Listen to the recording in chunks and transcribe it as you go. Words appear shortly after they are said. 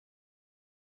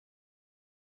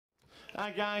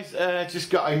Hi guys, just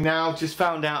got in now, just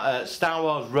found out Star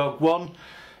Wars Rogue One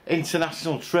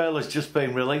international trailer's just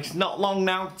been released. Not long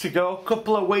now to go,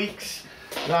 couple of weeks.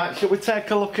 Right, shall we take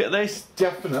a look at this?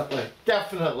 Definitely,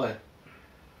 definitely.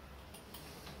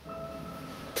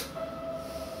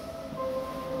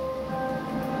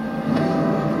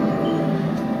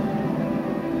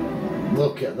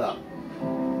 Look at that.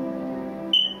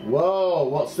 Whoa,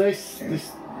 what's this?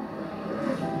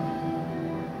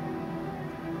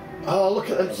 Oh, look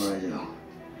at this. Whatever I do,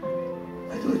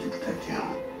 I do it to protect you.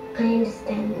 I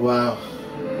understand. Wow.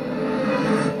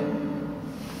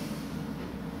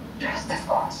 Trust, of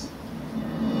course.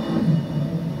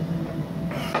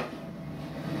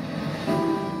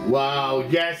 Wow,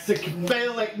 yes, I can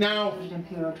feel it now.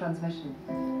 Imperial transmission.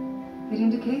 It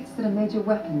indicates that a major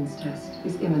weapons test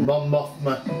is imminent. Mon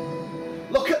Mothma.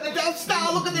 Look at the Death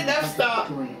Star, look at the Death Star.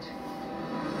 Destroy it.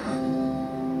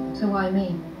 So why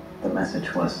me? The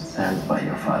message was sent by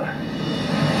your father.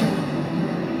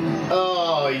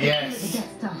 Oh, The yes.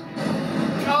 Death Star.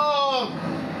 Oh,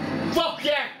 fuck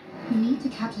yeah. We need to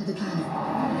capture the planet.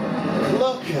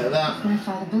 Look at that. My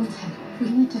father built him.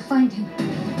 We need to find him.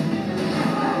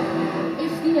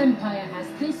 If the Empire has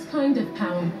this kind of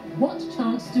power, what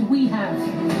chance do we have?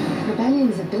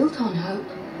 Rebellions are built on hope.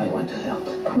 I want to help.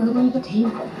 We'll be the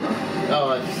team.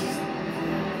 Oh, it's...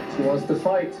 Towards the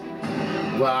fight.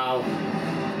 Wow.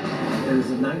 There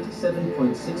is a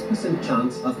 97.6%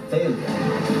 chance of failure.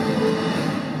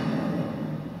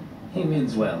 He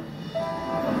means well.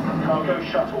 Cargo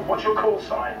shuttle, what's your call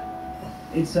sign?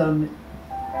 It's, Go.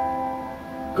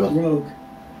 Rogue.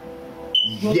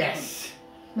 Yes.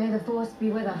 May the Force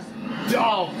be with us.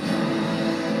 Oh.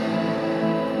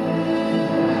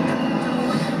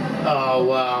 Oh,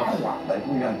 wow. Like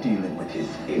we are dealing with his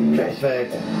image.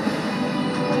 Perfect.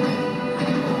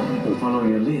 We'll follow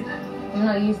your lead. I'm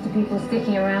not used to people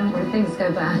sticking around when things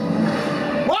go bad.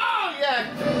 Wow, yeah.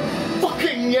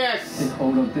 Fucking yes. Take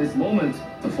hold of this moment.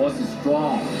 The Force is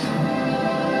strong.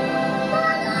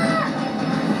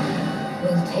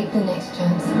 We'll take the next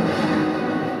chance.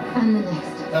 And the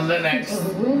next. And the next.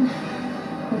 Until we win.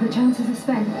 Or the chances are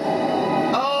spent.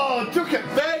 Oh, took it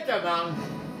Vader, man.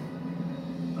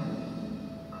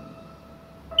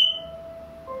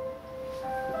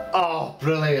 Oh,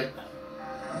 brilliant.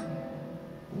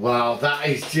 Wow, that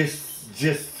is just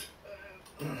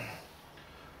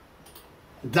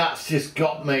that's just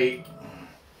got me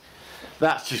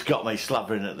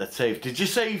slabbering at the teeth. Did you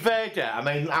see Vader? I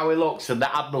mean, how he looks, and the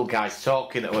Admiral guy's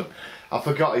talking to him. I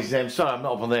forgot his name, sorry, I'm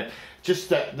not up on there. Just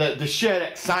the sheer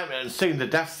excitement and seeing the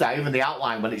Death Star, even the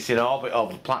outline when it's in orbit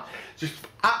over the planet, just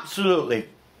absolutely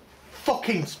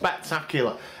fucking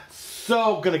spectacular.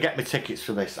 So gonna get me tickets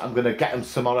for this. I'm gonna get them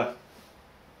tomorrow.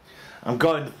 I'm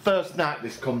going the first night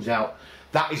this comes out.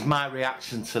 That is my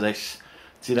reaction to this.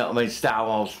 Do you know what I mean? Star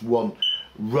Wars 1,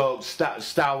 Rogue,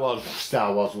 Star Wars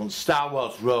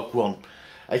Rogue One.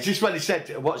 It's just when he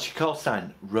said, what's your call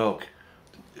sign? Rogue.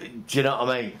 Do you know what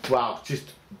I mean? Wow,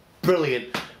 just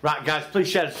brilliant. Right guys, please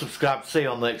share and subscribe. See you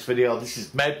on the next video. This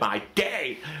has made my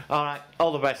day. Alright,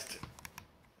 all the best.